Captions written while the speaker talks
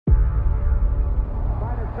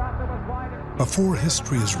Before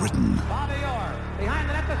history is written,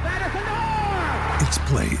 it's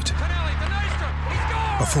played.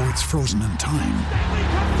 Before it's frozen in time,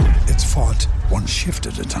 it's fought one shift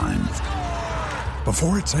at a time.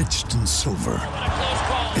 Before it's etched in silver,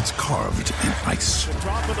 it's carved in ice.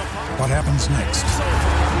 What happens next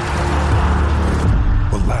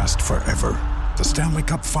will last forever. The Stanley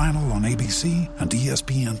Cup Final on ABC and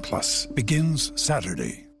ESPN Plus begins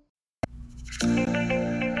Saturday.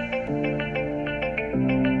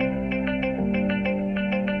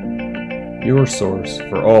 Your source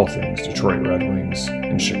for all things Detroit Red Wings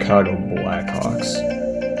and Chicago Blackhawks.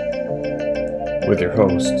 With your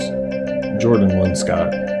hosts, Jordan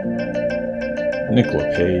Linscott, Nick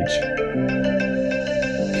LePage,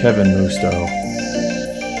 Kevin Musto,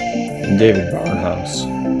 and David Barnhouse.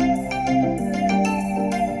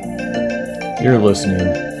 You're listening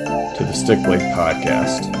to the Stick Blade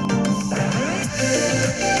Podcast.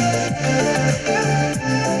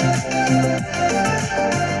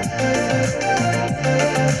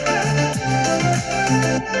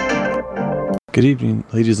 Good evening,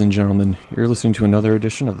 ladies and gentlemen. You're listening to another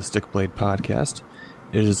edition of the Stick Blade Podcast.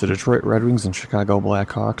 It is the Detroit Red Wings and Chicago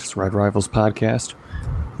Blackhawks Red Rivals podcast.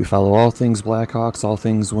 We follow all things Blackhawks, all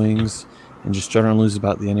things Wings, and just general news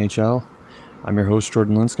about the NHL. I'm your host,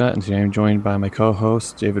 Jordan Linscott, and today I'm joined by my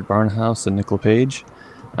co-hosts, David Barnhouse and Nick LePage.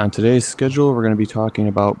 On today's schedule, we're going to be talking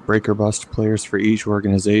about break or bust players for each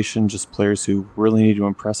organization, just players who really need to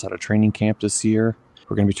impress out of training camp this year.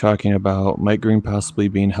 We're going to be talking about Mike Green possibly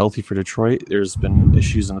being healthy for Detroit. There's been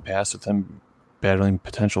issues in the past with him battling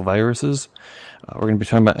potential viruses. We're going to be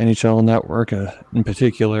talking about NHL Network, in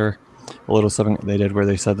particular, a little something they did where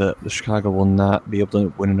they said that the Chicago will not be able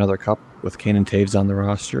to win another cup with Kane and Toews on the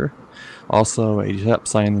roster. Also, a depth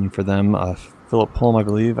signing for them, Philip Holm, I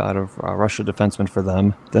believe, out of Russia defenseman for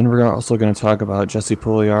them. Then we're also going to talk about Jesse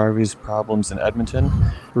Puljujarvi's problems in Edmonton.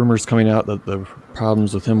 Rumors coming out that the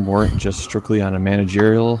problems with him weren't just strictly on a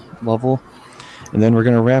managerial level. And then we're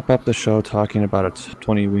going to wrap up the show talking about a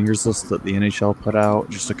 20 wingers list that the NHL put out,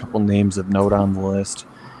 just a couple names of note on the list,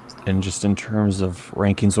 and just in terms of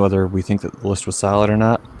rankings, whether we think that the list was solid or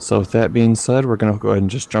not. So with that being said, we're going to go ahead and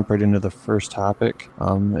just jump right into the first topic.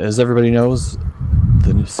 As everybody knows,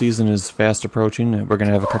 the season is fast approaching. We're going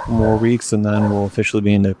to have a couple more weeks, and then we'll officially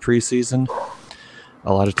be in the preseason.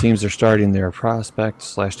 A lot of teams are starting their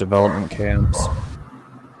prospect/development camps.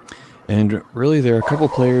 And really, there are a couple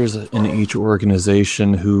players in each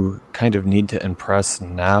organization who kind of need to impress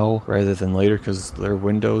now rather than later because their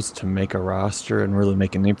windows to make a roster and really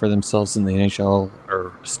make a name for themselves in the NHL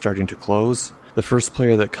are starting to close. The first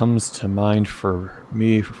player that comes to mind for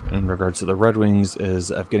me in regards to the Red Wings is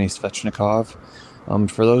Evgeny Svechnikov.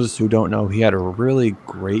 For those who don't know, he had a really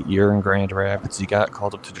great year in Grand Rapids. He got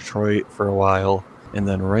called up to Detroit for a while. And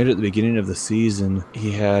then right at the beginning of the season,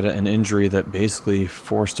 he had an injury that basically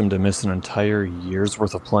forced him to miss an entire year's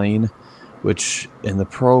worth of playing, which in the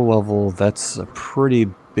pro level, that's a pretty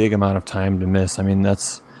big amount of time to miss. I mean,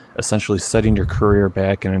 that's essentially setting your career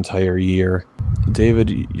back an entire year. David,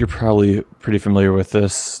 you're probably pretty familiar with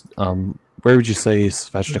this. Where would you say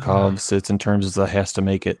Svechnikov sits in terms of the has to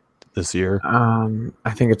make it this year?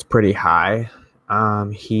 I think it's pretty high.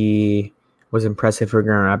 He was impressive for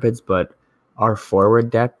Grand Rapids, but our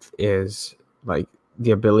forward depth is like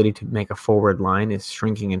the ability to make a forward line is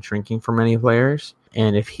shrinking and shrinking for many players.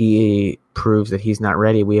 And if he proves that he's not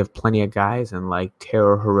ready, we have plenty of guys and like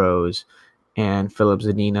Teo Hirose and Filip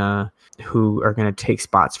Zadina who are going to take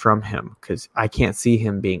spots from him because I can't see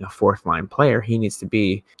him being a fourth line player. He needs to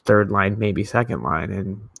be third line, maybe second line.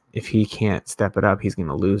 And if he can't step it up, he's going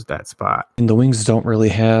to lose that spot. And the Wings don't really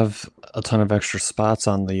have a ton of extra spots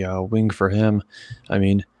on the wing for him. I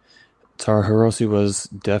mean, Taro Hirose was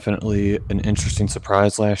definitely an interesting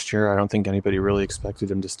surprise last year. I don't think anybody really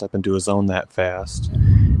expected him to step into his own that fast.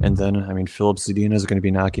 And then, I mean, Filip Zadina is going to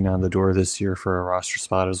be knocking on the door this year for a roster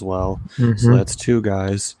spot as well. Mm-hmm. So that's two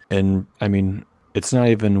guys. And, I mean, it's not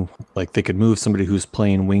even like they could move somebody who's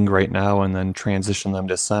playing wing right now and then transition them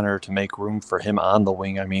to center to make room for him on the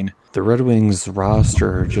wing. I mean, the Red Wings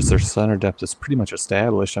roster, just their center depth is pretty much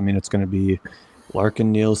established. I mean, it's going to be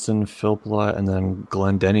Larkin, Nielsen, Filppula, and then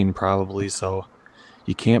Glenn Denning probably. So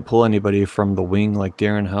you can't pull anybody from the wing like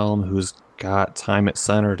Darren Helm, who's got time at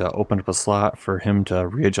center to open up a slot for him to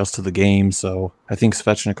readjust to the game. So I think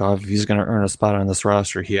Svechnikov, if he's going to earn a spot on this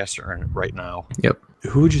roster, he has to earn it right now. Yep.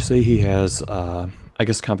 Who would you say he has,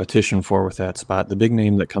 competition for with that spot? The big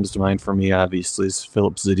name that comes to mind for me, obviously, is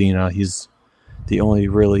Filip Zadina. He's the only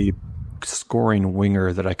really scoring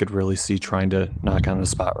winger that I could really see trying to knock on the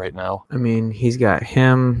spot right now. I mean, he's got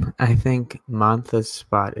him. I think Mantha's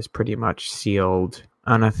spot is pretty much sealed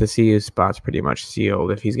Anastasiou's spot's pretty much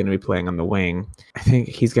sealed if he's going to be playing on the wing. I think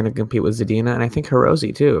he's going to compete with Zadina, and I think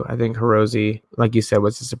Hirose too. I think Hirose, like you said,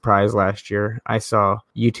 was a surprise last year. I saw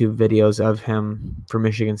YouTube videos of him for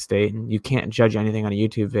Michigan State, and you can't judge anything on a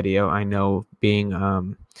YouTube video. I know, being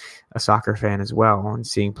a soccer fan as well, and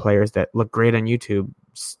seeing players that look great on YouTube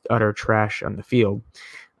utter trash on the field.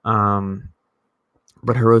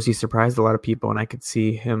 But Hirose surprised a lot of people, and I could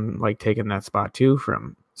see him like taking that spot too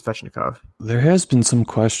from Svechnikov. There has been some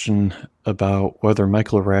question about whether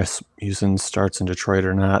Michael Rasmussen starts in Detroit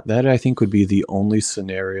or not. That, I think, would be the only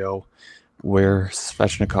scenario where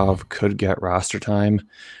Svechnikov could get roster time.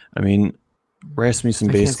 I mean, Rasmussen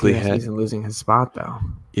basically had losing his spot though.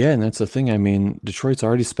 Yeah, and that's the thing. I mean, Detroit's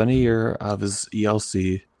already spent a year of his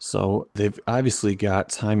ELC, so they've obviously got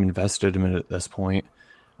time invested in it at this point.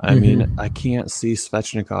 I mean, I can't see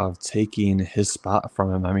Svechnikov taking his spot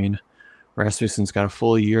from him. I mean, Rasmussen's got a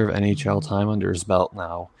full year of NHL time under his belt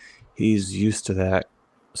now. He's used to that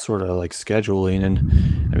sort of like scheduling.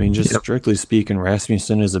 And I mean, just strictly speaking,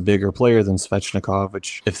 Rasmussen is a bigger player than Svechnikov,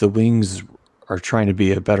 which if the Wings are trying to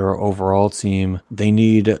be a better overall team, they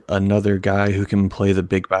need another guy who can play the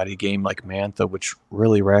big body game like Mantha, which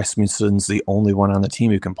really Rasmussen's the only one on the team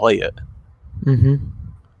who can play it.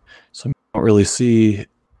 So I don't really see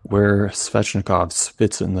where Svechnikov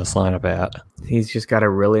fits in this lineup at. He's just got to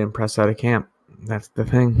really impress out of camp. That's the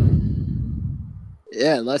thing.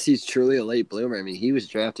 Yeah, unless he's truly a late bloomer. I mean, he was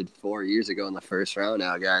drafted 4 years ago in the first round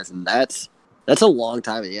now, guys, and that's a long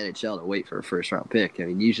time in the NHL to wait for a first-round pick. I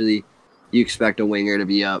mean, usually you expect a winger to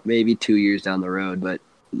be up maybe 2 years down the road, but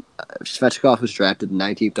Svechnikov was drafted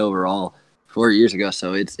 19th overall 4 years ago,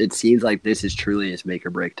 so it seems like this is truly his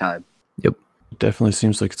make-or-break time. Yep. It definitely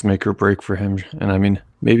seems like it's make or break for him. And I mean,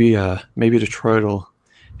 maybe Detroit will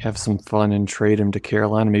have some fun and trade him to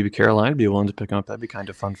Carolina. Maybe Carolina would be willing to pick him up. That'd be kind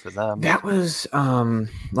of fun for them. That was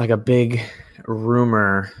like a big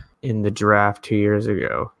rumor in the draft 2 years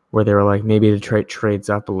ago where they were like, maybe Detroit trades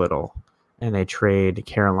up a little and they trade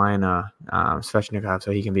Carolina Svechnikov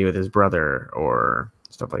so he can be with his brother or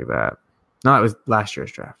stuff like that. No, it was last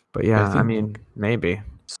year's draft. But yeah, I mean, maybe.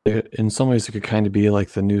 In some ways, it could kind of be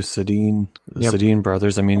like the new Sedin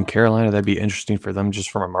brothers. I mean, Carolina, that'd be interesting for them just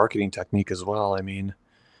from a marketing technique as well. I mean,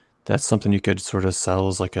 that's something you could sort of sell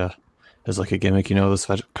as like a gimmick. You know,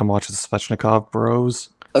 come watch the Svechnikov bros.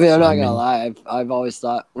 I mean, I'm not gonna lie. I've always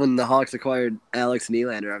thought when the Hawks acquired Alex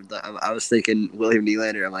Nylander, I was thinking William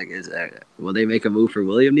Nylander. I'm like, will they make a move for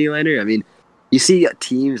William Nylander? I mean, you see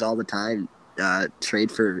teams all the time trade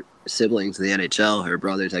for siblings in the NHL, or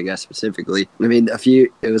brothers, I guess, specifically. I mean,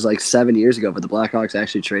 it was like 7 years ago, but the Blackhawks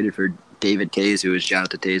actually traded for David Toews, who was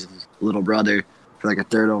Jonathan Toews' little brother, for like a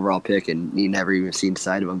 3rd overall pick, and you never even seen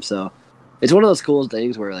sight of him. So it's one of those cool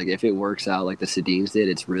things where, like, if it works out like the Sedins did,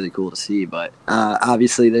 it's really cool to see. But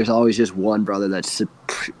obviously, there's always just one brother that's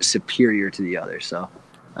superior to the other. So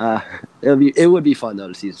it would be fun though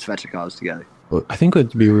to see Svechnikovs together. Well, I think what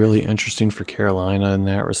would be really interesting for Carolina in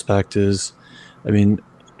that respect is, I mean,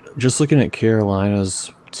 just looking at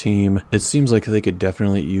Carolina's team, it seems like they could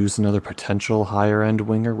definitely use another potential higher-end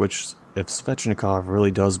winger, which if Svechnikov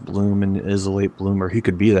really does bloom and is a late bloomer, he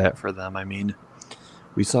could be that for them. I mean,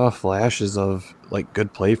 we saw flashes of like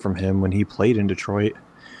good play from him when he played in Detroit.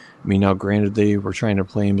 I mean, now granted, they were trying to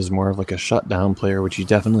play him as more of like a shutdown player, which he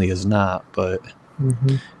definitely is not, but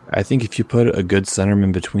I think if you put a good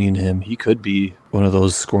centerman between him, he could be one of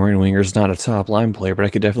those scoring wingers, not a top line player, but I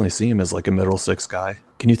could definitely see him as like a middle six guy.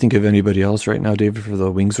 Can you think of anybody else right now, David, for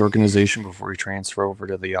the Wings organization before we transfer over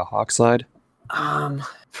to the Hawks side?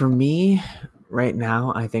 For me, right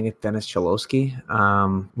now, I think it's Dennis Cholowski.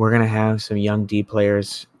 We're going to have some young D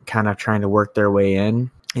players kind of trying to work their way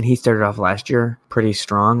in. And he started off last year pretty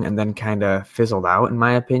strong and then kind of fizzled out, in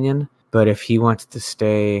my opinion. But if he wants to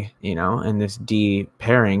stay, in this D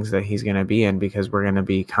pairings that he's going to be in, because we're going to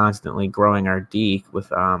be constantly growing our D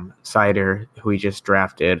with Sider, who we just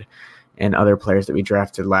drafted, and other players that we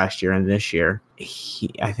drafted last year and this year,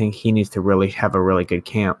 I think he needs to really have a really good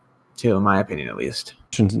camp, too, in my opinion, at least.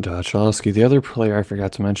 Cholowski. The other player I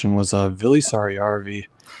forgot to mention was Vili Saariarvi.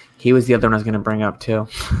 He was the other one I was going to bring up, too.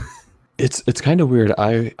 It's kind of weird.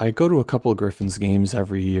 I go to a couple of Griffins games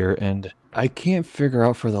every year, and I can't figure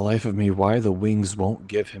out for the life of me why the Wings won't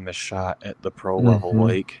give him a shot at the pro level.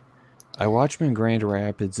 Like, I watch him in Grand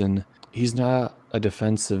Rapids, and he's not a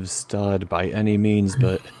defensive stud by any means,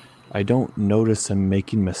 but I don't notice him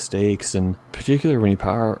making mistakes, and particularly when he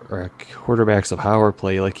quarterbacks a power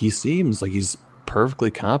play, like he seems like he's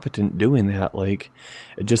perfectly competent doing that. Like,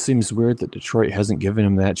 it just seems weird that Detroit hasn't given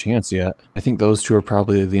him that chance yet. I think those two are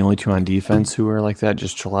probably the only two on defense who are like that,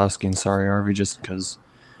 just Cholowski and Saariarvi, just because,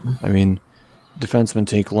 I mean, defensemen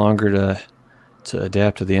take longer to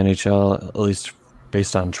adapt to the NHL, at least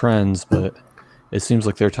based on trends, but it seems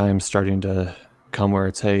like their time's starting to come where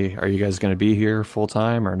it's, hey, are you guys going to be here full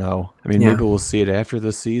time or no? I mean, maybe we'll see it after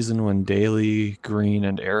the season when Daly, Green,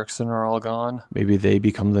 and Erickson are all gone. Maybe they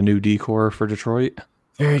become the new decor for Detroit.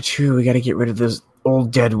 Very true. We got to get rid of this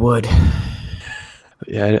old dead wood.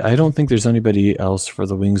 Yeah, I don't think there's anybody else for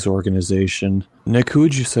the Wings organization. Nick, who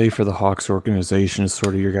would you say for the Hawks organization is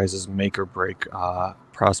sort of your guys' make or break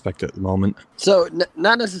prospect at the moment? So,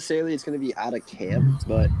 not necessarily it's going to be out of camp,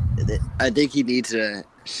 but I think he needs to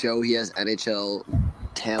show he has NHL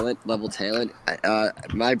level talent.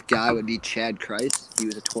 My guy would be Chad Kreis. He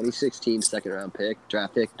was a 2016 second-round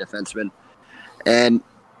draft pick, defenseman. And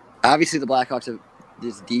obviously the Blackhawks have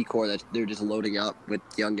this decor that they're just loading up with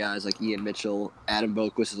young guys like Ian Mitchell, Adam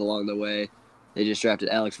Boqvist is along the way. They just drafted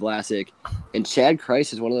Alex Vlasic. And Chad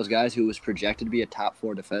Kreis is one of those guys who was projected to be a top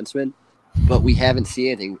 4 defenseman, but we haven't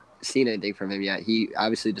seen anything from him yet. He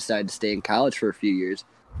obviously decided to stay in college for a few years,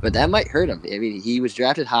 but that might hurt him. I mean, he was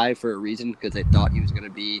drafted high for a reason because they thought he was going to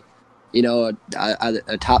be,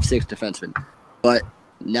 a top 6 defenseman. But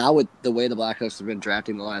now with the way the Blackhawks have been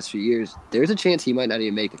drafting the last few years, there's a chance he might not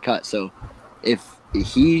even make the cut. So if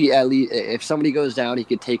somebody goes down, he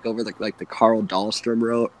could take over the Carl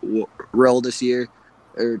Dahlstrom role this year,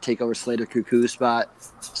 or take over Slater Cuckoo's spot.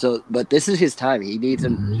 So, but this is his time. He needs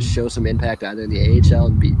to show some impact either in the AHL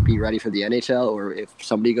and be ready for the NHL, or if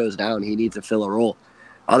somebody goes down, he needs to fill a role.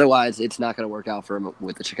 Otherwise, it's not going to work out for him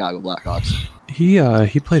with the Chicago Blackhawks. He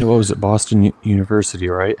played, what was it, Boston University,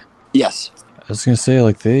 right? Yes. I was going to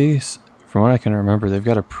say, from what I can remember, they've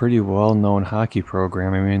got a pretty well-known hockey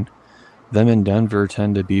program. I mean, them in Denver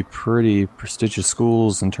tend to be pretty prestigious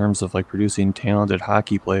schools in terms of producing talented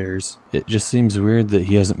hockey players. It just seems weird that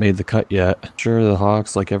he hasn't made the cut yet. Sure, the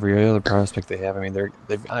Hawks, like every other prospect they have, I mean,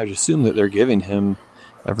 I would assume that they're giving him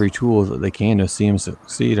every tool that they can to see him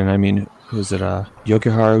succeed. And I mean, was it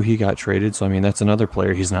Yokoharu? He got traded, so I mean that's another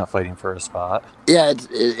player he's not fighting for a spot. Yeah,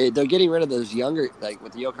 they're getting rid of those younger,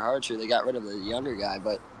 with the Yokoharu trade, they got rid of the younger guy,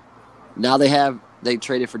 but now they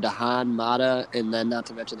traded for Dahan, Mata, and then not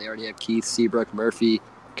to mention they already have Keith, Seabrook, Murphy,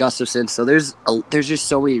 Gustafson. So there's just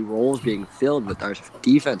so many roles being filled with our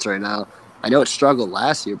defense right now. I know it struggled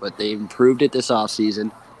last year, but they improved it this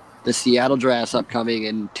offseason. The Seattle draft's upcoming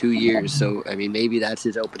in 2 years, so I mean maybe that's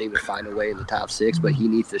his opening to find a way in the top 6, but he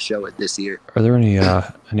needs to show it this year. Are there any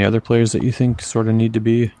other players that you think sort of need to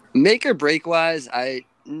be make or break wise?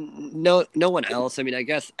 No one else. I mean, I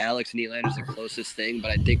guess Alex Nylander is the closest thing,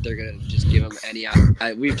 but I think they're gonna just give him any.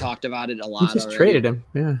 We've talked about it a lot. We just traded him.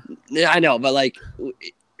 Yeah, I know, but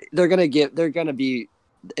it's gonna be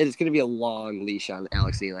a long leash on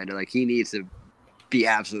Alex Nylander. He needs to be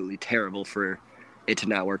absolutely terrible for it to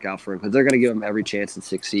not work out for him, because they're gonna give him every chance to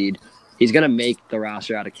succeed. He's gonna make the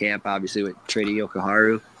roster out of camp, obviously with trading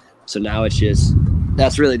Yokoharu. So now it's just.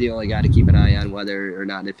 That's really the only guy to keep an eye on, whether or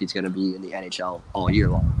not if he's going to be in the NHL all year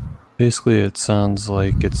long. Basically, it sounds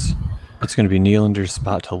like it's going to be Nylander's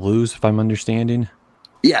spot to lose, if I'm understanding.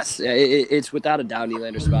 Yes, it's without a doubt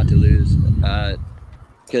Nylander's spot to lose.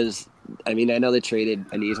 Because, I mean, I know they traded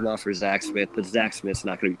Anisma for Zach Smith, but Zach Smith's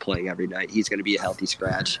not going to be playing every night. He's going to be a healthy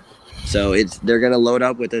scratch. So they're going to load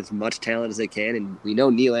up with as much talent as they can, and we know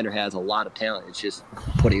Nylander has a lot of talent. It's just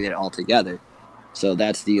putting it all together. So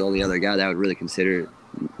that's the only other guy that I would really consider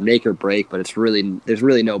make or break, but there's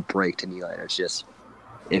really no break to Nylander. It's just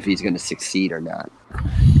if he's going to succeed or not.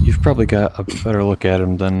 You've probably got a better look at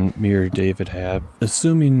him than me or David have.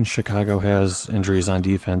 Assuming Chicago has injuries on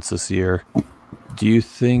defense this year, do you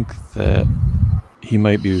think that he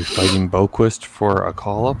might be fighting Boqvist for a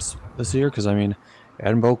call-ups this year? Because, I mean,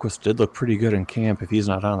 Adam Boqvist did look pretty good in camp if he's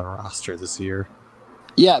not on the roster this year.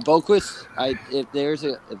 Yeah, Boqvist. If there's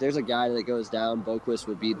a guy that goes down, Boqvist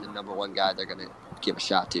would be the number one guy they're going to give a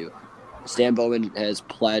shot to. Stan Bowman has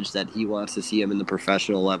pledged that he wants to see him in the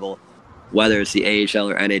professional level, whether it's the AHL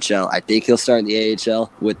or NHL. I think he'll start in the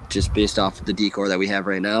AHL with just based off the decor that we have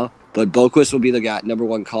right now. But Boqvist will be the guy, number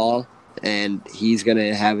one call, and he's going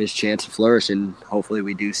to have his chance to flourish, and hopefully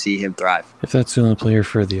we do see him thrive. If that's the only player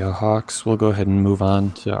for the Hawks, we'll go ahead and move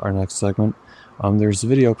on to our next segment. There's a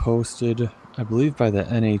video posted, I believe, by the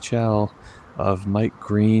NHL of Mike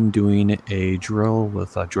Green doing a drill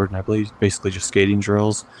with Jordan, I believe, basically just skating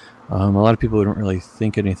drills. A lot of people don't really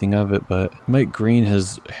think anything of it, but Mike Green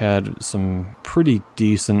has had some pretty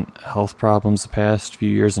decent health problems the past few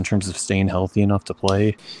years in terms of staying healthy enough to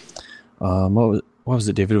play. What was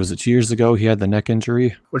it, David? Was it 2 years ago he had the neck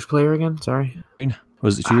injury? Which player again? Sorry.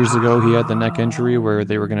 Was it 2 years ago he had the neck injury where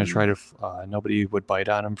they were going to try to nobody would bite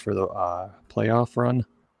on him for the playoff run?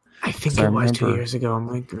 I think it was 2 years ago.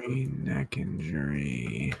 Mike Green neck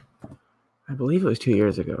injury. I believe it was 2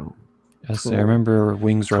 years ago. Yes, I remember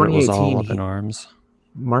Wings Reddit was all up in arms.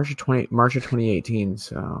 March of 2018.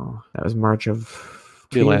 So that was March of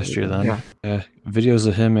last year then. Yeah. Videos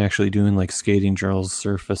of him actually doing like skating drills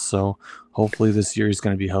surface. So hopefully this year he's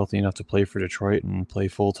going to be healthy enough to play for Detroit and play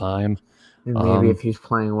full time. And maybe if he's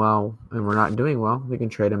playing well and we're not doing well, we can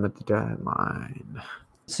trade him at the deadline.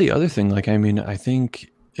 That's the other thing. Like, I mean, I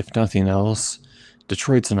think if nothing else,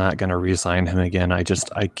 Detroit's not going to re-sign him again. I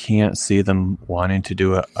can't see them wanting to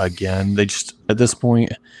do it again. They just, at this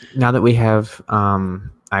point, now that we have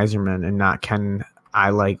Yzerman and not Ken, I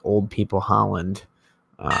like old people Holland.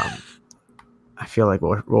 I feel like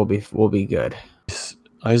we'll be good.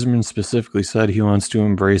 Yzerman specifically said he wants to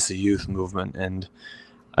embrace the youth movement, and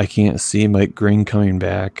I can't see Mike Green coming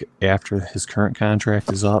back after his current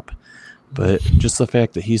contract is up. But just the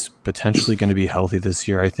fact that he's potentially going to be healthy this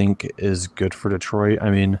year, I think, is good for Detroit. I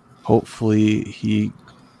mean, hopefully he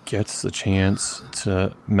gets the chance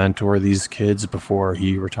to mentor these kids before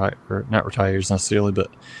he not retires necessarily, but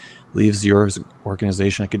leaves the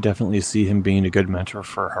organization. I could definitely see him being a good mentor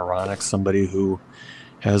for Hronek, somebody who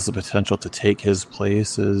has the potential to take his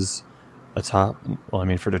place as a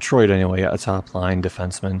for Detroit anyway, a top-line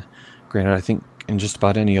defenseman. Granted, I think in just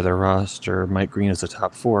about any other roster, Mike Green is a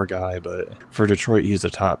top 4 guy, but for Detroit, he's a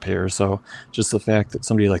top pair. So just the fact that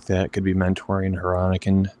somebody like that could be mentoring Hronek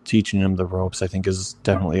and teaching him the ropes, I think is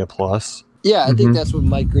definitely a plus. Yeah, I think that's what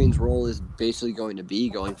Mike Green's role is basically going to be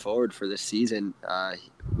going forward for this season.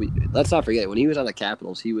 Let's not forget, when he was on the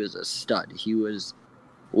Capitals, he was a stud. He was,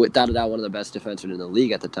 without a doubt, one of the best defensemen in the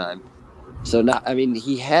league at the time. So,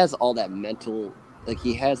 he has all that mental,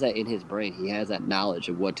 he has that in his brain. He has that knowledge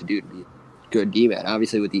of what to do to be a good D-man.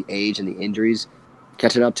 Obviously, with the age and the injuries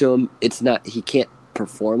catching up to him, he can't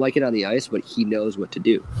perform like it on the ice, but he knows what to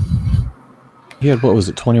do. He had,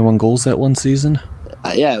 21 goals that one season?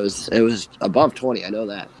 Yeah, it was above 20. I know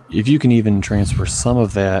that. If you can even transfer some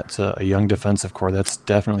of that to a young defensive core, that's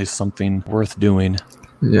definitely something worth doing.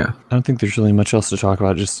 Yeah. I don't think there's really much else to talk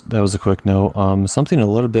about. Just that was a quick note. Something a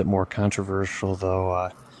little bit more controversial, though.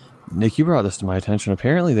 Nick, you brought this to my attention.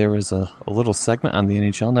 Apparently, there was a little segment on the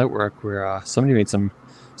NHL Network where somebody made some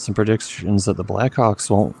predictions that the Blackhawks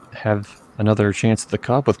won't have another chance at the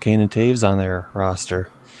Cup with Kane and Toews on their roster.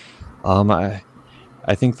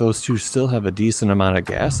 I think those two still have a decent amount of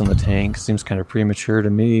gas in the tank. Seems kind of premature to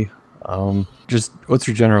me. Just what's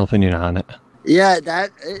your general opinion on it? Yeah,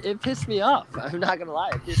 it pissed me off. I'm not gonna lie,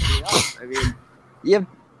 it pissed me off. I mean,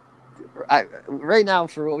 right now,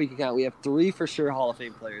 for what we can count, we have 3 for sure Hall of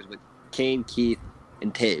Fame players with Kane, Keith,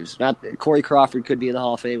 and Toews. Not Corey Crawford could be in the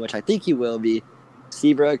Hall of Fame, which I think he will be.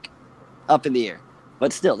 Seabrook, up in the air,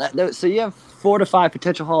 but still, so you have 4 to 5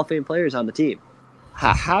 potential Hall of Fame players on the team.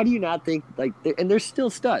 How do you not think, and they're still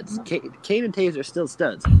studs. Kane and Toews are still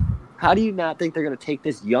studs. How do you not think they're going to take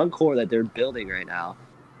this young core that they're building right now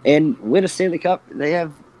and win a Stanley Cup? They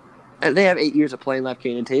have 8 years of playing left,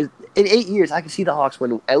 Kane and Toews. In 8 years, I can see the Hawks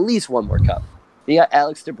win at least one more cup. You got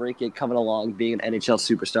Alex DeBrincat coming along, being an NHL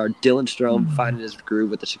superstar. Dylan Strome finding his groove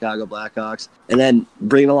with the Chicago Blackhawks. And then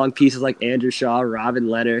bringing along pieces like Andrew Shaw, Robin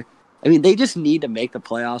Lehner. I mean, they just need to make the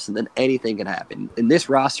playoffs, and then anything can happen. And this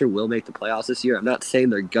roster will make the playoffs this year. I'm not saying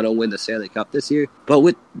they're going to win the Stanley Cup this year, but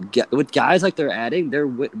with guys like they're adding, they're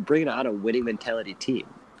bringing out a winning mentality team.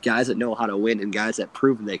 Guys that know how to win and guys that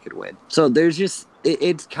prove they could win. So there's just,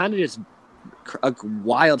 it's kind of just a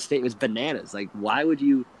wild statement. It's bananas. Why would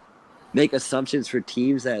you make assumptions for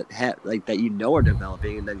teams that are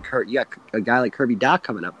developing, and then you got a guy like Kirby Dach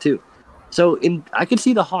coming up too. So I could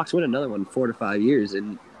see the Hawks win another one in 4 to 5 years,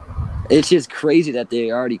 and it's just crazy that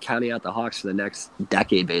they're already counting out the Hawks for the next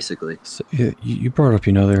decade, basically. So, you brought up,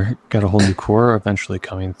 they've got a whole new core eventually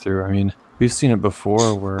coming through. I mean, we've seen it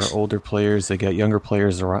before where older players, they get younger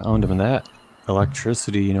players around them, and that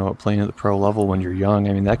electricity, playing at the pro level when you're young,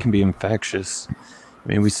 I mean, that can be infectious. I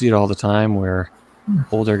mean, we see it all the time where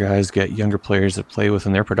older guys get younger players that play with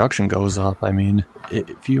and their production goes up. I mean,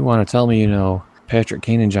 if you want to tell me, Patrick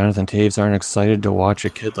Kane and Jonathan Toews aren't excited to watch a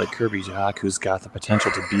kid like Kirby Dach, who's got the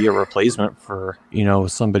potential to be a replacement for,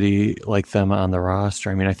 somebody like them on the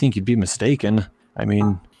roster. I mean, I think you'd be mistaken. I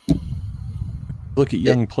mean, look at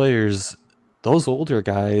young players, those older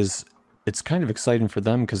guys, it's kind of exciting for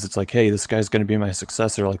them because it's like, hey, this guy's going to be my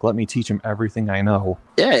successor. Let me teach him everything I know.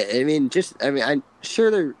 Yeah, I'm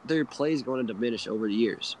sure their play is going to diminish over the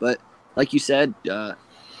years. But like you said,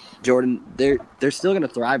 Jordan, they're still going to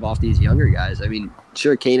thrive off these younger guys. I mean,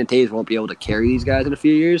 sure, Kane and Toews won't be able to carry these guys in a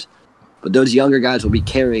few years, but those younger guys will be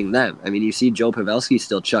carrying them. I mean, you see Joe Pavelski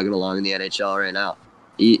still chugging along in the NHL right now.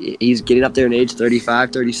 He's getting up there in age,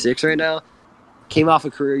 35, 36 right now. Came off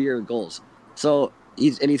a career year of goals. So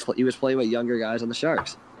he was playing with younger guys on the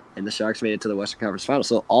Sharks, and the Sharks made it to the Western Conference Final.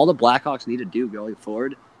 So all the Blackhawks need to do going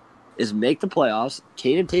forward is make the playoffs.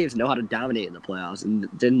 Kane and Toews know how to dominate in the playoffs, and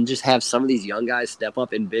then just have some of these young guys step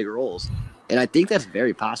up in big roles. And I think that's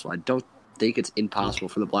very possible. I don't think it's impossible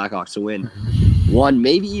for the Blackhawks to win one,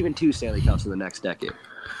 maybe even two Stanley Cups in the next decade.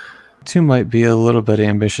 Two might be a little bit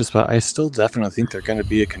ambitious, but I still definitely think they're going to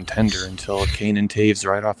be a contender until Kane and Toews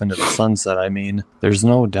ride off into the sunset. I mean, there's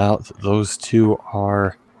no doubt that those two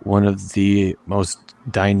are one of the most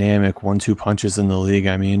dynamic 1-2 punches in the league.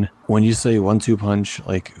 I mean, when you say 1-2 punch,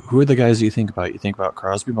 like, who are the guys you think about? You think about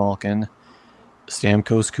Crosby Malkin,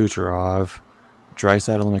 Stamkos Kucherov,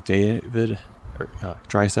 Draisaitl and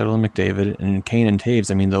McDavid, and Kane and Toews.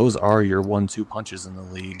 I mean, those are your 1-2 punches in the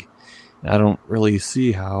league. I don't really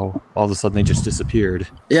see how all of a sudden they just disappeared.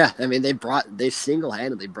 Yeah, I mean, they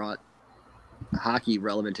single-handedly brought hockey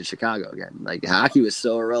relevant to Chicago again. Like, hockey was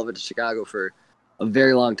so irrelevant to Chicago for a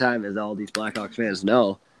very long time, as all these Blackhawks fans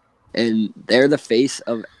know. And they're the face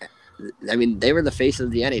of, I mean, they were the face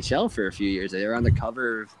of the NHL for a few years. They were on the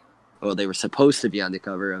cover of, well, they were supposed to be on the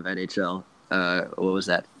cover of NHL. What was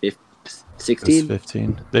that, 16?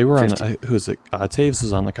 15. They were 15. On, who is it? Toews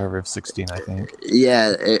was on the cover of 16, I think.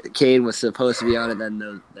 Yeah, Kane was supposed to be on it, then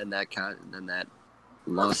that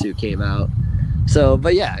lawsuit came out. So,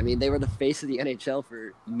 but yeah, I mean, they were the face of the NHL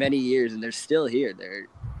for many years, and they're still here. They're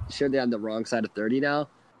on the wrong side of 30 now,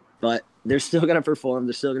 but they're still going to perform.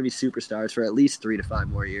 They're still going to be superstars for at least 3 to 5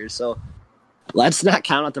 more years. So let's not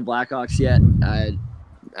count out the Blackhawks yet.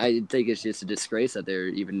 I think it's just a disgrace that they're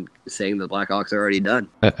even saying the Blackhawks are already done.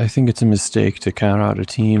 I think it's a mistake to count out a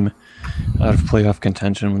team out of playoff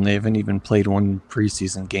contention when they haven't even played one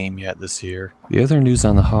preseason game yet this year. The other news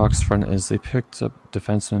on the Hawks front is they picked up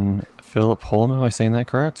defenseman Philip Holm. Am I saying that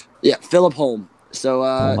correct? Yeah, Philip Holm. So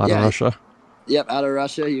out of Russia. Yep, out of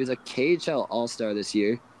Russia. He was a KHL All-Star this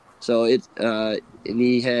year. So and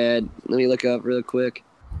he had, let me look up real quick.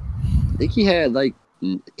 I think he had I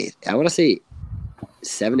want to say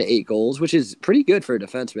 7 to 8 goals, which is pretty good for a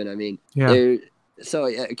defenseman. I mean, yeah. So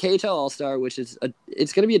a KHL All-Star, which is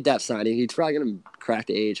it's going to be a depth signing. He's probably going to crack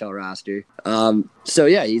the AHL roster. So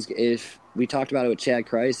yeah, if we talked about it with Chad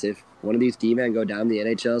Kreis, if one of these D-men go down to the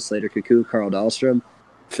NHL, Slater Koekkoek, Carl Dahlstrom,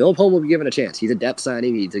 Philip Holm will be given a chance. He's a depth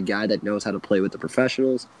signing. He's a guy that knows how to play with the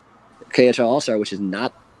professionals. KHL All-Star, which is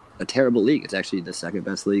not a terrible league. It's actually the second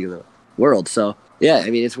best league in the world. So yeah, I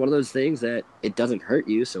mean, it's one of those things that it doesn't hurt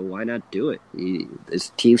you, so why not do it?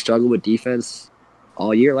 This team struggled with defense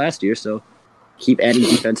all year last year, so keep adding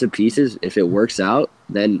defensive pieces. If it works out,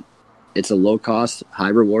 then it's a low-cost,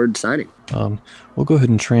 high-reward signing. We'll go ahead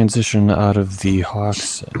and transition out of the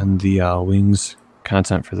Hawks and the Wings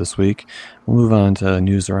content for this week. We'll move on to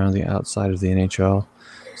news around the outside of the NHL.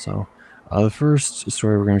 So the first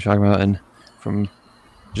story we're going to be talking about, and from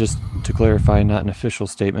just to clarify, not an official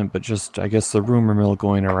statement, but just, I guess, the rumor mill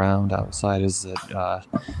going around outside is that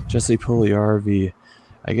Jesse Puljujarvi,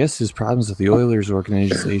 I guess his problems with the Oilers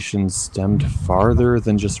organization stemmed farther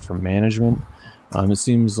than just from management. It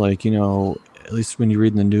seems like, at least when you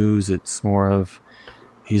read in the news, it's more of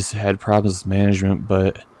he's had problems with management,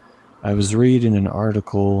 but I was reading an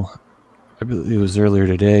article, I believe it was earlier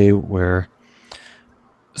today, where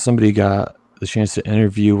somebody got the chance to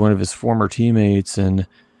interview one of his former teammates, and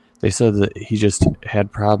they said that he just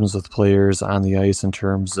had problems with players on the ice in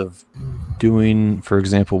terms of doing, for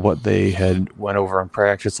example, what they had went over in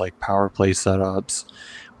practice, like power play setups,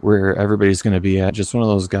 where everybody's going to be at. Just one of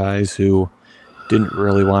those guys who didn't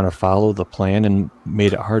really want to follow the plan and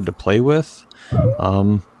made it hard to play with.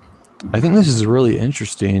 I think this is really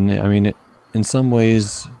interesting. I mean, in some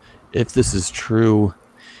ways, if this is true,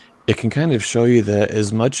 it can kind of show you that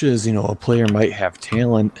as much as, a player might have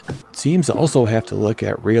talent, teams also have to look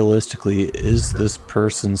at realistically, is this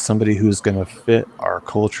person somebody who's going to fit our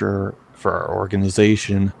culture for our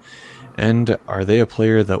organization? And are they a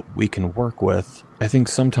player that we can work with? I think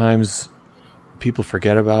sometimes people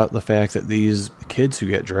forget about the fact that these kids who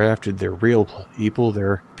get drafted, they're real people.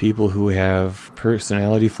 They're people who have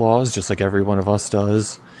personality flaws, just like every one of us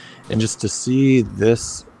does. And just to see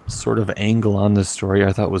this sort of angle on this story,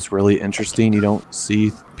 I thought was really interesting. You don't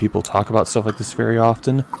see people talk about stuff like this very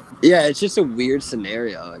often. Yeah, it's just a weird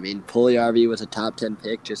scenario. I mean, Puljujarvi was a top 10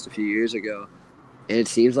 pick just a few years ago, and it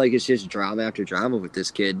seems like it's just drama after drama with this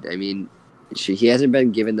kid. I mean, he hasn't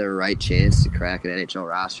been given the right chance to crack an NHL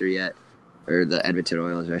roster yet, or the Edmonton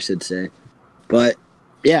Oilers, I should say. But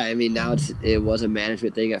yeah, I mean, now it was a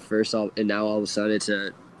management thing at first, and now all of a sudden it's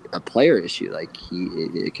a player issue. Like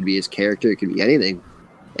it could be his character, it could be anything.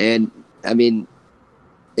 And I mean,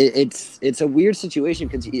 it's a weird situation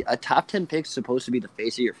because a top 10 pick is supposed to be the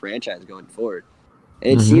face of your franchise going forward.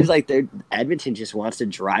 And it seems like Edmonton just wants to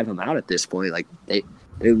drive him out at this point. Like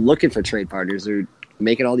they're looking for trade partners. They're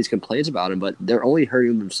making all these complaints about him, but they're only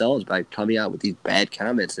hurting themselves by coming out with these bad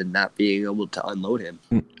comments and not being able to unload him.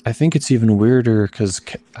 I think it's even weirder because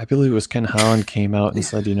I believe it was Ken Holland came out and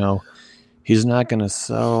said, he's not going to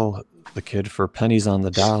sell the kid for pennies on the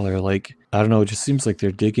dollar. Like, I don't know. It just seems like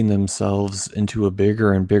they're digging themselves into a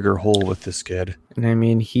bigger and bigger hole with this kid. And I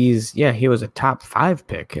mean, he was a top 5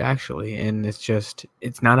 pick actually. And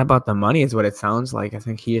it's not about the money is what it sounds like. I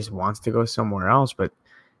think he just wants to go somewhere else, but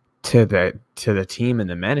to the team and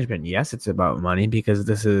the management, yes, it's about money because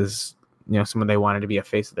this is, someone they wanted to be a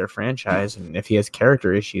face of their franchise. And if he has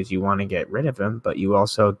character issues, you want to get rid of him, but you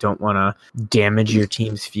also don't want to damage your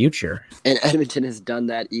team's future. And Edmonton has done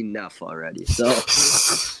that enough already. So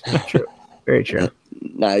true. Very true.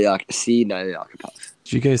 Now y'all can see, now y'all can pause.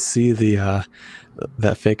 Did you guys see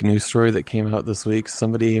that fake news story that came out this week?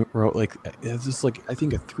 Somebody wrote it's just I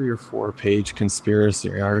think a 3 or 4 page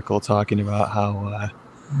conspiracy article talking about how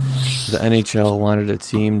the NHL wanted a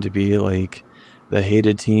team to be like the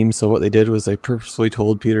hated team. So what they did was they purposely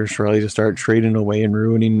told Peter Chiarelli to start trading away and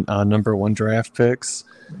ruining number 1 draft picks.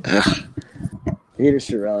 Peter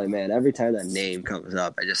Chiarelli, man, every time that name comes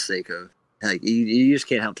up, I just think of you just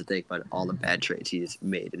can't help to think about all the bad trades he's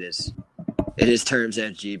made in his terms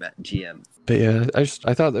as GM. But yeah,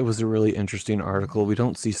 I thought that was a really interesting article. We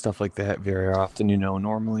don't see stuff like that very often.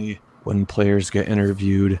 Normally when players get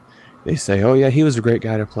interviewed, they say, oh, yeah, he was a great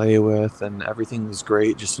guy to play with, and everything was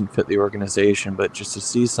great, just didn't fit the organization. But just to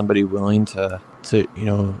see somebody willing to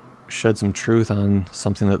shed some truth on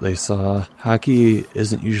something that they saw. Hockey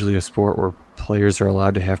isn't usually a sport where players are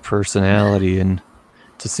allowed to have personality, and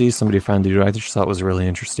to see somebody finally do it, I just thought was really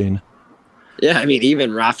interesting. Yeah, I mean, even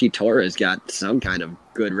Rafi Torres got some kind of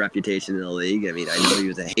good reputation in the league. I mean, I know he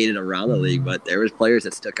was hated around the league, but there was players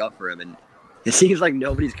that stuck up for him, and it seems like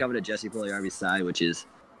nobody's coming to Jesse Puljujarvi's side, which is...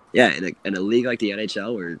 Yeah, in a league like the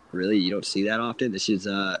NHL where really you don't see that often, this is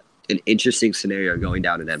an interesting scenario going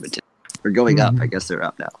down in Edmonton. Or going up. I guess they're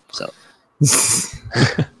up now. So,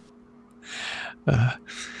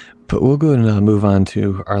 but we'll go and move on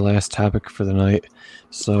to our last topic for the night.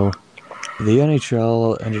 So the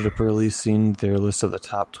NHL ended up releasing their list of the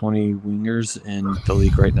top 20 wingers in the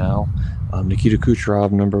league right now. Nikita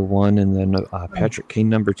Kucherov, number 1, and then Patrick Kane,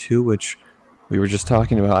 number 2, which... we were just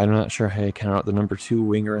talking about. I'm not sure how you count out the number 2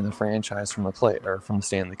 winger in the franchise from the play or from the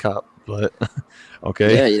Stanley Cup, but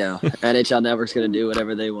okay. Yeah, NHL Network's going to do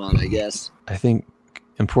whatever they want, I guess. I think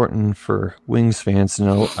important for Wings fans to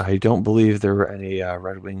know, I don't believe there were any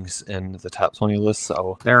Red Wings in the top 20 list.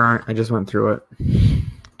 So there aren't. I just went through it.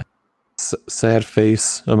 Sad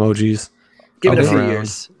face emojis. Give it a few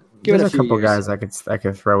years. There's a couple guys I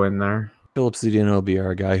could throw in there. Philip Zadina will be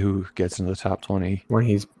our guy who gets into the top 20 when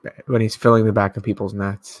he's filling the back of people's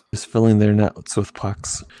nets. Just filling their nets with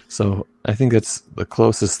pucks. So I think that's the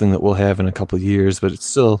closest thing that we'll have in a couple of years, but it's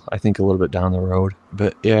still, I think, a little bit down the road.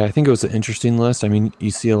 But yeah, I think it was an interesting list. I mean,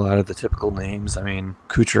 you see a lot of the typical names. I mean,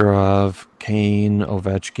 Kucherov, Kane,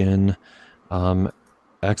 Ovechkin,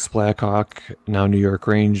 ex-Blackhawk, now New York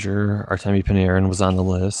Ranger, Artemi Panarin was on the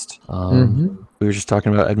list. We were just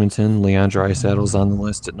talking about Edmonton. Leon Draisaitl's on the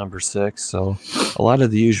list at number 6. So a lot of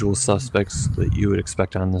the usual suspects that you would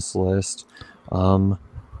expect on this list. I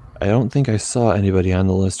don't think I saw anybody on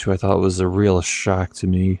the list who I thought was a real shock to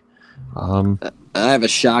me. I have a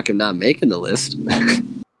shock of not making the list.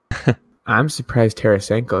 I'm surprised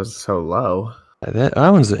Tarasenko is so low. That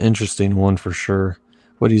one's an interesting one for sure.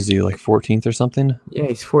 What is he, like 14th or something? Yeah,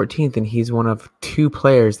 he's 14th, and he's one of 2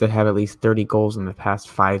 players that have at least 30 goals in the past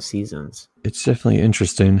 5 seasons. It's definitely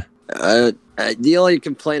interesting. The only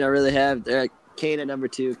complaint I really have, Kane at number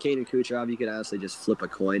 2, Kane and Kucherov, you could honestly just flip a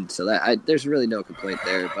coin. So there's really no complaint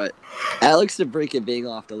there. But Alex DeBrincat being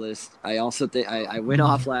off the list, I also think I went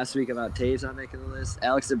off last week about Toews not making the list.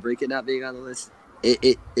 Alex DeBrincat not being on the list,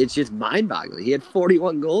 it's just mind-boggling. He had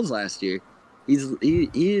 41 goals last year. He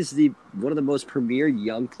is one of the most premier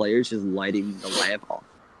young players, just lighting the lamp off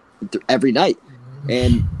every night,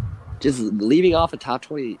 and just leaving off a top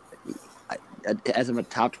 20 as a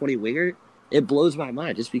top 20 winger. It blows my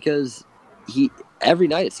mind just because every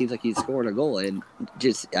night it seems like he's scoring a goal, and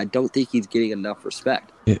just I don't think he's getting enough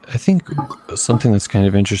respect. Yeah, I think something that's kind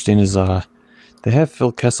of interesting is they have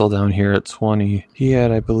Phil Kessel down here at 20. He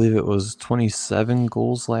had, I believe it was 27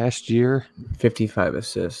 goals last year, 55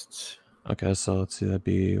 assists. Okay, so let's see, that'd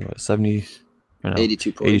be, 70?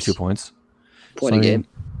 82 points. 82 points. Point a game.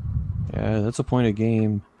 Yeah, that's a point a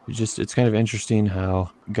game. It's kind of interesting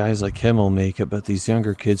how guys like him will make it, but these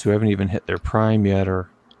younger kids who haven't even hit their prime yet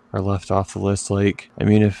or are left off the list. Like, I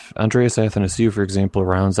mean, if Andreas Athanasiou, for example,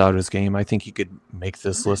 rounds out his game, I think he could make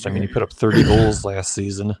this list. I mean, he put up 30 goals last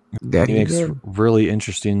season. That He he makes did. really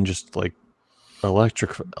interesting, just like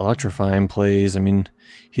electrifying plays. I mean,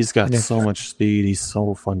 he's got And if- so much speed. He's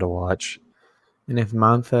so fun to watch. And if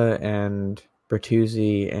Mantha and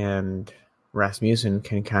Bertuzzi and Rasmussen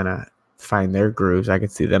can kind of find their grooves, I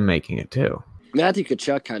could see them making it too. Matthew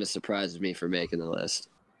Tkachuk kind of surprises me for making the list.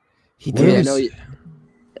 He I mean, did.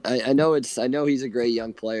 I know he's a great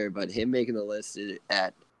young player, but him making the list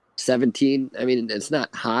at 17, I mean, it's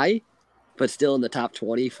not high, but still in the top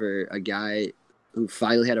 20 for a guy who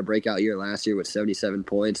finally had a breakout year last year with 77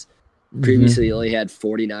 points. Previously, he only had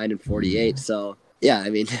 49 and 48. So, yeah, I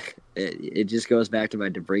mean, it just goes back to my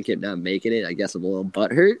DeBrincat not making it. I guess I'm a little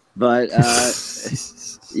butthurt. But,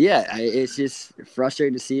 yeah, it's just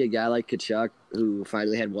frustrating to see a guy like Tkachuk who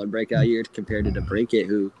finally had one breakout year compared to DeBrincat,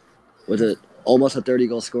 who was almost a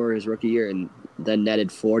 30-goal scorer his rookie year and then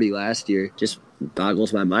netted 40 last year. Just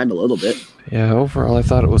boggles my mind a little bit. Yeah, overall, I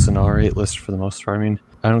thought it was an all-right list for the most part. I mean,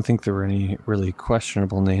 I don't think there were any really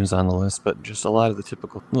questionable names on the list, but just a lot of the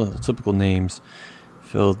typical names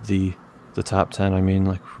filled the top 10. I mean,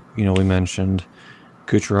 like, you know, we mentioned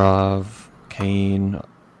Kucherov, Kane,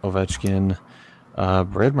 Ovechkin,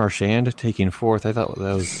 Brad Marchand taking fourth. I thought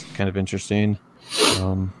that was kind of interesting.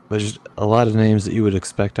 But just a lot of names that you would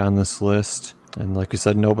expect on this list. And like we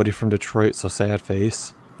said, nobody from Detroit, so sad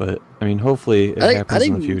face. But, I mean, hopefully it happens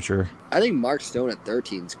in the future. I think Mark Stone at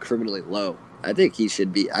 13 is criminally low. I think he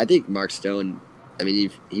should be. I think Mark Stone, I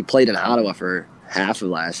mean, he played in Ottawa for half of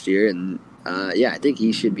last year. And, yeah, I think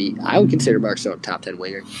he should be. I would consider Mark Stone a top 10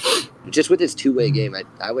 winger. Just with his two-way game,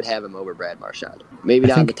 I would have him over Brad Marchand. Maybe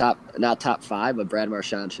not top 5, but Brad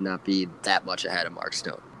Marchand should not be that much ahead of Mark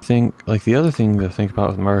Stone. I think, like, the other thing to think about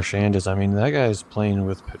with Marchand is, I mean, that guy's playing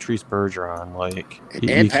with Patrice Bergeron. Like,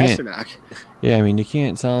 and Pasternak. Yeah, I mean, you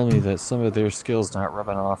can't tell me that some of their skills not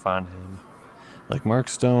rubbing off on him. Like, Mark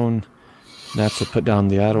Stone, not to put down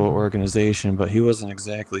the Ottawa organization, but he wasn't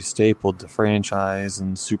exactly stapled to franchise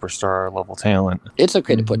and superstar level talent. It's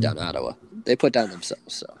okay to put down Ottawa. They put down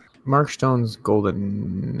themselves, so. Mark Stone's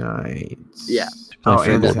Golden Knights. Yeah. Oh,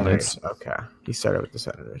 and the Golden Senators. Knights. Okay. He started with the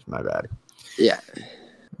Senators. My bad. Yeah.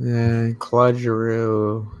 And Claude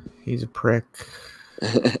Giroux, he's a prick.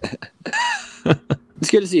 It's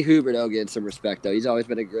good to see Huberdeau getting some respect, though. He's always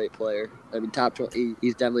been a great player. I mean,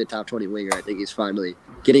 he's definitely a top 20 winger. I think he's finally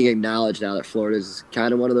getting acknowledged now that Florida's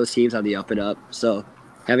kind of one of those teams on the up and up. So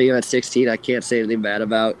having him at 16, I can't say anything bad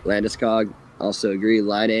about. Landeskog, also agree.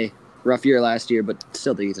 Laine, rough year last year, but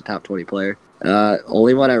still think he's a top 20 player.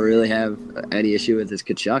 Only one I really have any issue with is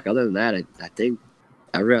Tkachuk. Other than that, I think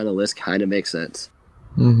everyone on the list kind of makes sense.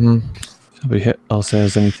 Mm-hmm. If nobody else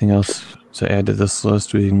has anything else to add to this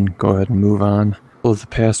list, we can go ahead and move on. Well, the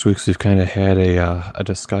past weeks we've kind of had a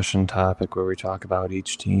discussion topic where we talk about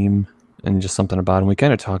each team and just something about them. We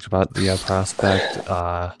kind of talked about the prospect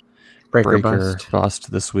breaker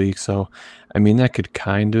bust this week. So, I mean, that could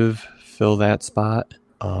kind of fill that spot.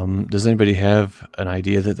 Does anybody have an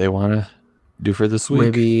idea that they want to do for this week?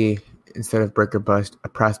 Maybe instead of breaker bust, a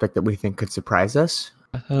prospect that we think could surprise us.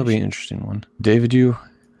 That'll be an interesting one. David, you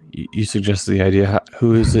suggested the idea.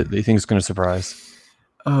 Who is it that you think is going to surprise?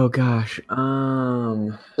 Oh gosh.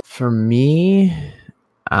 For me,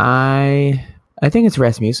 I think it's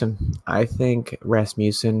Rasmussen. I think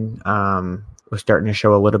Rasmussen was starting to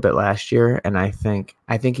show a little bit last year, and I think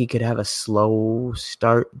he could have a slow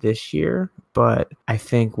start this year, but I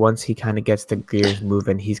think once he kind of gets the gears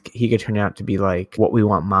moving, he could turn out to be like what we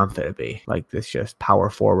want Mantha to be, like this just power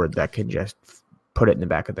forward that can just put it in the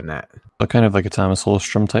back of the net. So kind of like a Thomas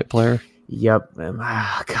Holmstrom type player? Yep. God,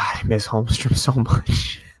 I miss Holmstrom so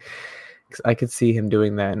much. I could see him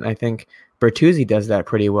doing that, and I think Bertuzzi does that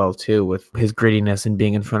pretty well too with his grittiness and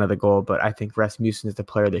being in front of the goal, but I think Rasmussen is the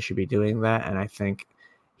player that should be doing that, and I think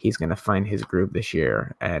he's going to find his groove this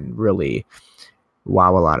year and really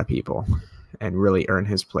wow a lot of people and really earn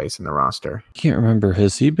his place in the roster. I can't remember.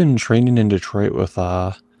 Has he been training in Detroit with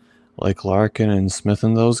like Larkin and Smith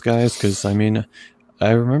and those guys? Because, I mean,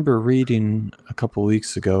 I remember reading a couple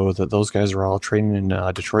weeks ago that those guys were all training in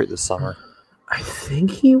Detroit this summer. I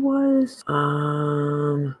think he was.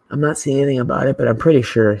 I'm not seeing anything about it, but I'm pretty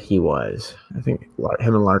sure he was. I think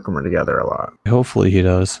him and Larkin were together a lot. Hopefully he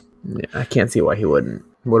does. Yeah, I can't see why he wouldn't.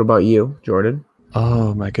 What about you, Jordan?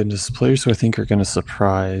 Oh, my goodness. Players who I think are going to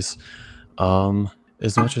surprise.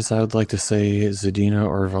 As much as I would like to say Zadina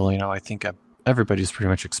or Veleno, I think everybody's pretty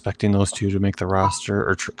much expecting those two to make the roster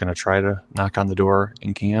or going to try to knock on the door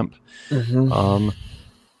in camp. Mm-hmm.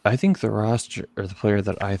 I think the roster, or the player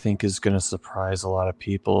that I think is going to surprise a lot of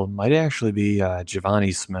people, might actually be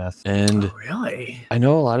Giovanni Smith. And Oh, really? I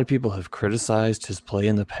know a lot of people have criticized his play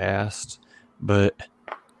in the past, but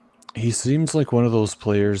he seems like one of those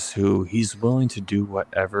players who he's willing to do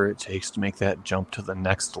whatever it takes to make that jump to the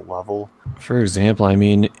next level. For example, I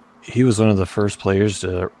mean, he was one of the first players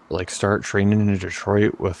to start training in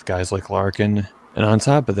Detroit with guys like Larkin. And on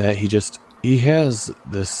top of that, he has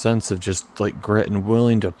this sense of just grit and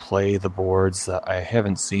willing to play the boards that I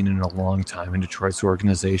haven't seen in a long time in Detroit's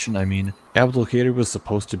organization. I mean, Abdelkader was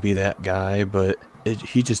supposed to be that guy, but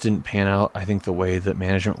he just didn't pan out, I think, the way that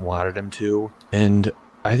management wanted him to. And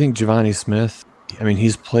I think Giovanni Smith, I mean,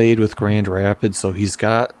 he's played with Grand Rapids, so he's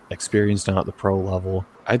got experience now at the pro level.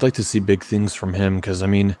 I'd like to see big things from him because, I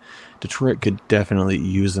mean, Detroit could definitely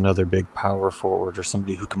use another big power forward or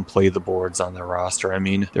somebody who can play the boards on their roster. I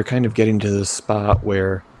mean, they're kind of getting to this spot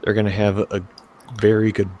where they're going to have a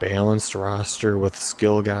very good balanced roster with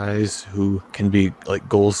skill guys who can be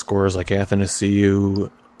goal scorers like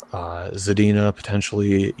Athanasiou, Zadina,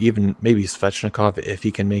 potentially, even maybe Svechnikov if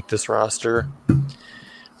he can make this roster.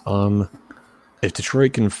 If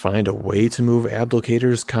Detroit can find a way to move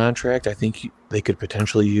Abdelkader's contract, I think they could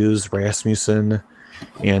potentially use Rasmussen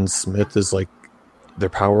and Smith as their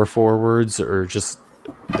power forwards or just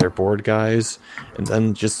their board guys, and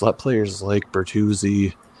then just let players like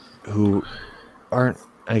Bertuzzi, who aren't,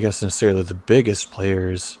 I guess, necessarily the biggest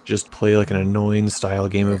players, just play an annoying style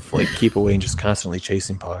game of keep away and just constantly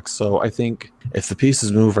chasing pucks. So I think if the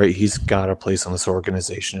pieces move right, he's got a place on this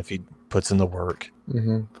organization if he puts in the work.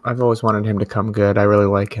 Mm-hmm. I've always wanted him to come good. I really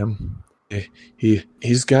like him.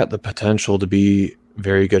 He's got the potential to be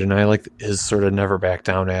very good, and I like his sort of never back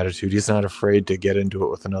down attitude. He's not afraid to get into it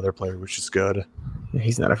with another player, which is good.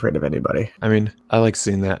 He's not afraid of anybody. I mean, I like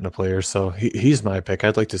seeing that in a player, so he's my pick.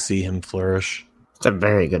 I'd like to see him flourish. It's a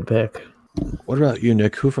very good pick. What about you,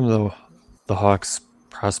 Nick? Who from the Hawks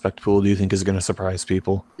prospect pool do you think is going to surprise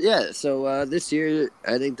people? Yeah, so this year,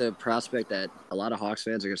 I think the prospect that a lot of Hawks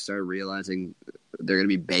fans are going to start realizing they're going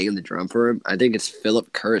to be banging the drum for him, I think it's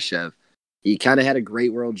Philip Kurashev. He kind of had a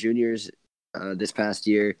great World Juniors this past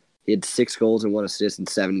year. He had 6 goals and 1 assist in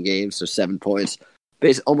 7 games, so 7 points.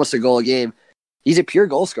 Almost a goal a game. He's a pure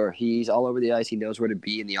goal scorer. He's all over the ice. He knows where to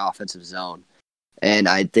be in the offensive zone. And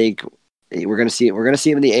I think we're going to see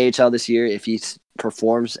him in the AHL this year. If he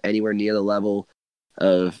performs anywhere near the level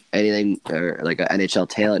of anything or an NHL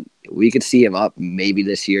talent, we could see him up maybe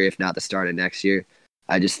this year, if not the start of next year.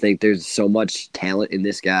 I just think there's so much talent in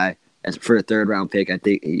this guy. As for a 3rd round pick, I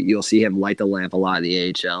think you'll see him light the lamp a lot in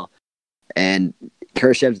the AHL. And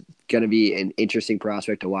Kurashev's going to be an interesting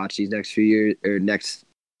prospect to watch these next few years, or next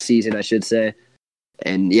season, I should say.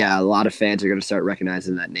 And yeah, a lot of fans are going to start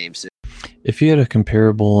recognizing that name soon. If you had a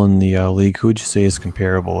comparable in the league, who would you say his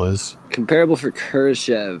comparable is? Comparable for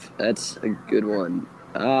Kurashev, that's a good one.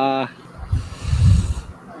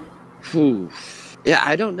 Yeah,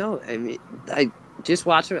 I don't know. I mean, I just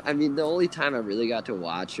watch him. I mean, the only time I really got to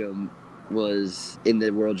watch him was in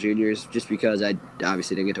the World Juniors, just because I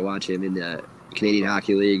obviously didn't get to watch him in the Canadian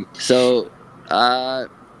Hockey League. So,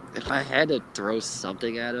 if I had to throw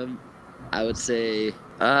something at him, I would say,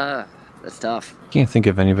 that's tough. Can't think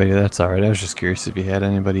of anybody. That's all right. I was just curious if you had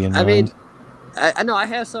anybody in mind. I mean, I know I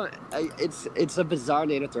have some. It's a bizarre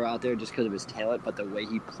name to throw out there just because of his talent, but the way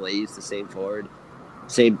he plays the same forward,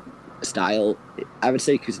 same style, I would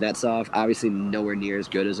say Kuznetsov. Obviously, nowhere near as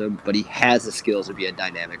good as him, but he has the skills to be a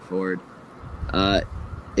dynamic forward.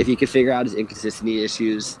 If you can figure out his inconsistency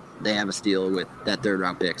issues, they have a steal with that 3rd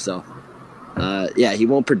round pick. So, yeah, he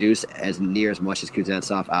won't produce near as much as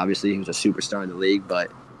Kuznetsov. Obviously, he was a superstar in the league,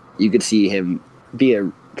 but you could see him be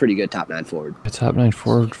a pretty good top 9 forward. A top 9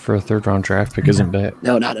 forward for a 3rd round draft pick isn't bad.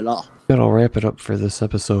 No, not at all. That'll wrap it up for this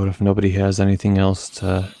episode if nobody has anything else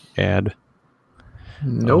to add.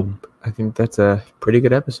 Nope. I think that's a pretty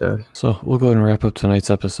good episode. So we'll go ahead and wrap up tonight's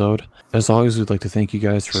episode. As always, we'd like to thank you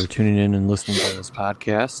guys for tuning in and listening to this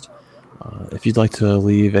podcast. If you'd like to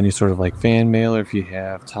leave any sort of fan mail, or if you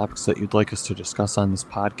have topics that you'd like us to discuss on this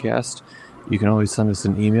podcast, you can always send us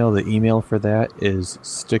an email. The email for that is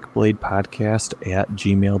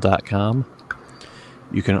stickbladepodcast@gmail.com.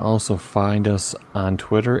 You can also find us on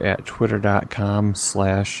Twitter at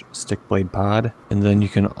twitter.com/stickbladepod. And then you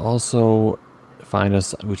can also find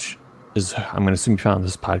us, which is, I'm going to assume you found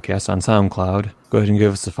this podcast on SoundCloud. Go ahead and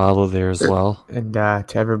give us a follow there as well. And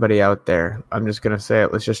to everybody out there, I'm just going to say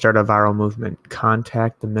it. Let's just start a viral movement.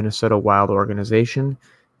 Contact the Minnesota Wild organization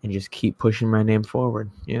and just keep pushing my name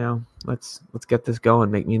forward. Let's get this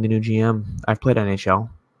going. Make me the new GM. I've played NHL.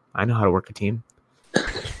 I know how to work a team.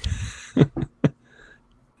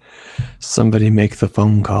 Somebody make the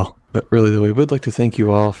phone call. But really, we would like to thank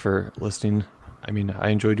you all for listening. I mean, I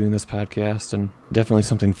enjoy doing this podcast, and definitely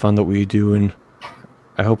something fun that we do, and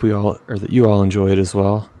I hope that you all enjoy it as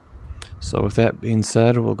well. So with that being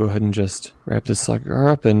said, we'll go ahead and just wrap this sucker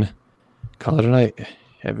up and call it a night.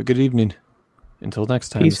 Have a good evening. Until next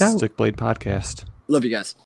time, Peace out. Stick Blade Podcast. Love you guys.